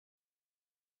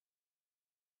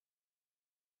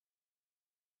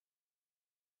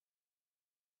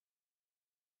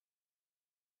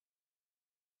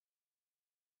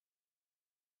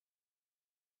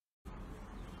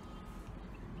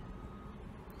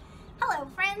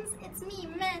Hello friends, it's me,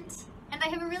 Mint, and I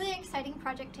have a really exciting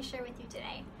project to share with you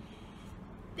today.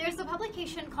 There's a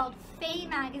publication called Faerie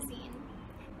magazine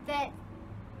that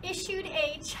issued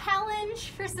a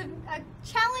challenge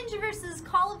versus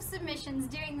call of submissions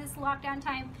during this lockdown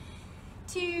time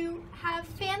to have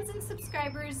fans and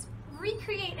subscribers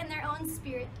recreate in their own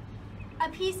spirit a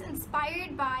piece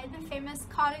inspired by the famous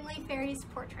Cottingley fairies'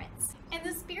 portraits. In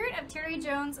the spirit of Terry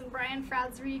Jones and Brian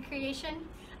Froud's recreation,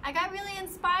 I got really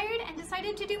inspired and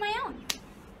decided to do my own.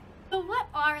 So what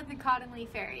are the Cottingley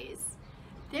fairies?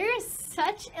 There is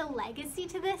such a legacy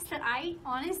to this that I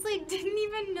honestly didn't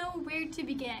even know where to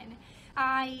begin.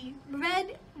 I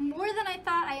read more than I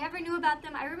thought I ever knew about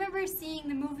them. I remember seeing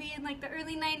the movie in like the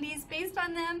early 90s based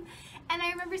on them, and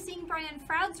I remember seeing Brian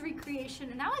Froud's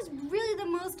recreation, and that was really the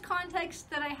most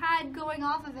context that I had going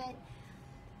off of it.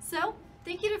 So,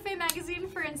 thank you to Faerie magazine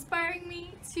for inspiring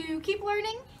me to keep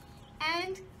learning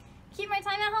and keep my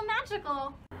time at home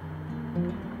magical.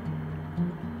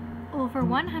 Over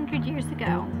 100 years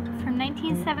ago, from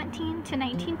 1917 to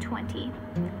 1920,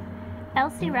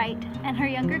 Elsie Wright and her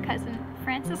younger cousin,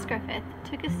 Frances Griffith,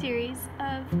 took a series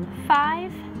of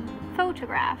 5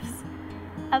 photographs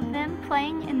of them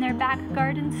playing in their back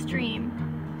garden stream,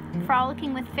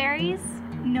 frolicking with fairies,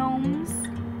 gnomes,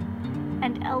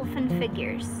 and elfin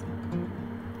figures.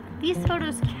 These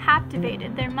photos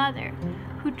captivated their mother,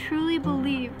 who truly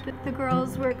believed that the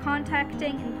girls were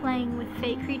contacting and playing with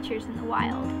fey creatures in the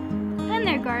wild, and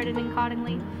their garden in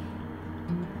Cottingley.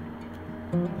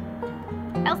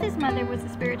 Elsie's mother was a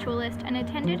spiritualist and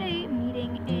attended a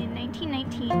meeting in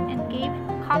 1919 and gave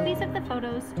copies of the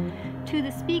photos to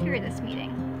the speaker at this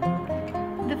meeting.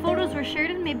 The photos were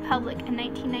shared and made public in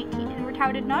 1919 and were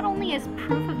touted not only as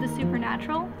proof of the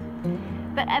supernatural,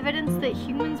 but evidence that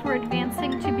humans were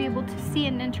advancing to be able to see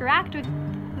and interact with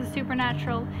the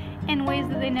supernatural in ways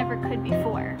that they never could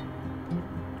before.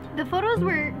 The photos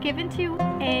were given to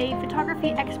a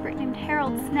photography expert named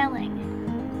Harold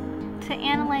Snelling to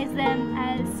analyze them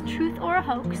as truth or a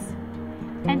hoax,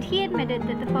 and he admitted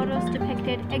that the photos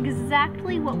depicted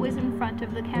exactly what was in front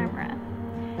of the camera.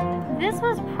 This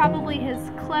was probably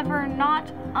his clever, not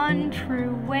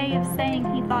untrue way of saying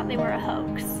he thought they were a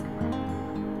hoax.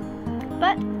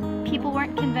 But people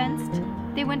weren't convinced.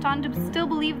 They went on to still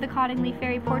believe the Cottingley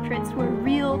fairy portraits were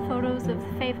real photos of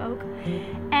fae folk,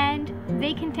 and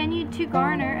they continued to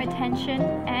garner attention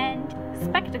and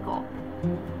spectacle.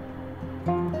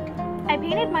 I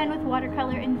painted mine with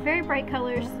watercolor in very bright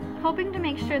colors, hoping to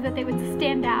make sure that they would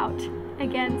stand out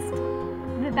against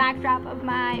the backdrop of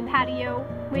my patio,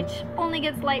 which only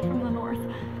gets light from the north.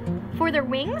 For their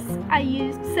wings, I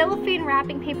used cellophane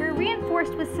wrapping paper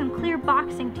reinforced with some clear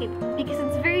boxing tape because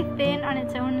it's very thin on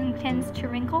its own and tends to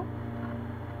wrinkle.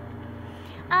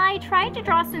 I tried to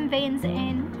draw some veins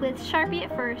in with Sharpie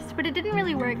at first, but it didn't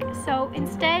really work, so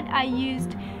instead I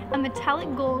used a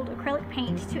metallic gold acrylic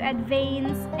paint to add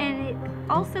veins, and it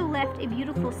also left a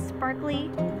beautiful sparkly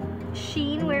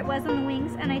sheen where it was on the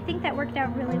wings, and I think that worked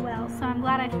out really well, so I'm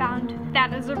glad I found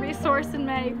that as a resource in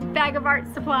my bag of art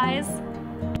supplies.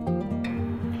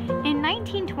 In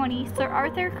 1920, Sir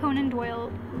Arthur Conan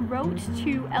Doyle wrote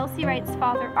to Elsie Wright's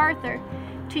father, Arthur,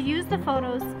 to use the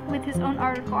photos with his own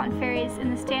article on fairies in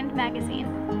the Stand magazine.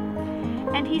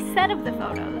 And he said of the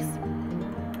photos,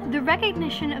 "The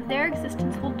recognition of their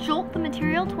existence will jolt the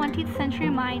material 20th century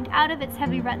mind out of its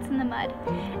heavy ruts in the mud,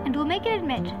 and will make it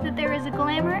admit that there is a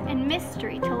glamour and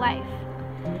mystery to life.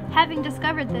 Having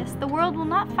discovered this, the world will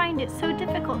not find it so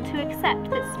difficult to accept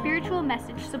that spiritual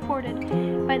message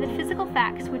supported by the physical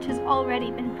facts which has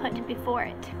already been put before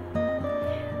it."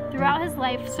 Throughout his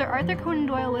life, Sir Arthur Conan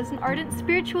Doyle was an ardent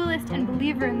spiritualist and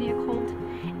believer in the occult,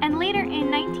 and later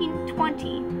in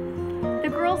 1920, the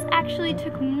girls actually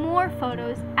took more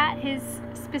photos at his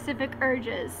specific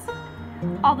urges,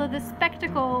 although the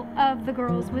spectacle of the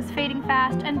girls was fading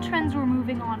fast and trends were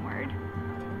moving onward.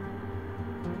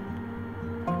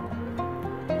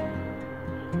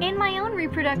 In my own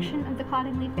reproduction of the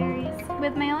Cottingley fairies,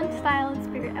 with my own style and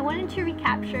spirit, I wanted to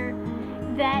recapture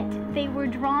that they were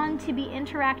drawn to be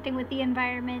interacting with the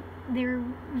environment. They're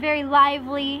very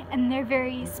lively, and they're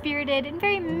very spirited and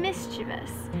very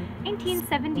mischievous. In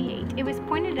 1978, it was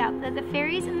pointed out that the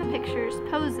fairies in the pictures'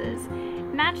 poses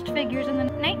matched figures in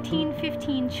the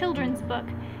 1915 children's book,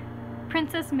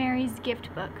 Princess Mary's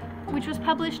Gift Book, which was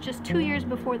published just 2 years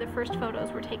before the first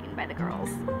photos were taken by the girls.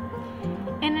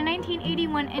 In a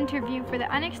 1981 interview for the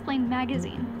Unexplained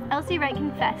magazine, Elsie Wright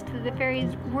confessed that the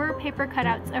fairies were paper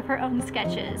cutouts of her own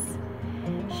sketches.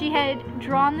 She had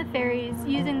drawn the fairies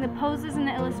using the poses and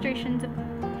the illustrations of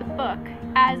the book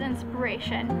as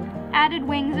inspiration, added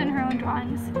wings in her own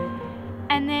drawings,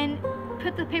 and then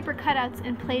put the paper cutouts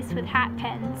in place with hat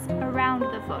pins around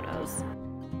the photos.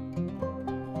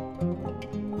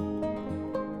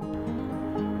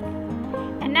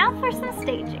 And now for some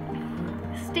staging.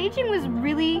 Staging was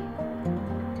really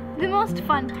the most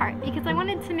fun part because I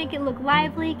wanted to make it look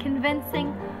lively,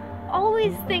 convincing,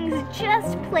 always things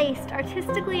just placed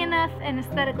artistically enough and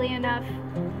aesthetically enough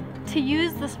to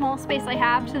use the small space I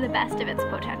have to the best of its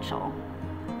potential.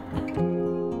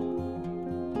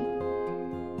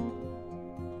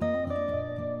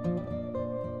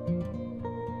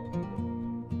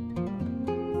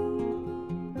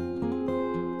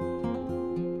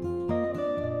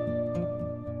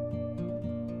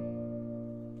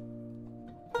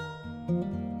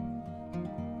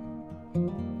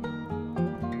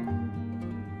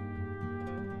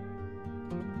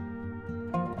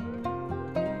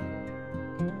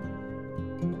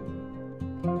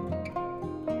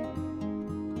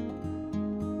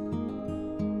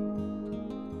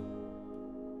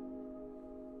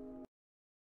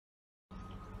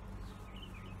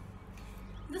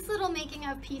 This little making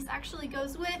of piece actually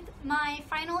goes with my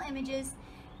final images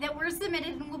that were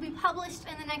submitted and will be published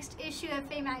in the next issue of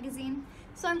Fae magazine.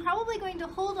 So I'm probably going to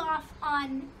hold off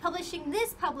on publishing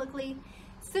this publicly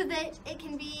so that it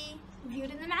can be viewed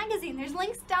in the magazine. There's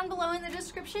links down below in the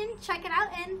description. Check it out,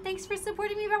 and thanks for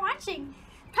supporting me by watching.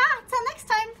 Till next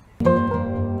time.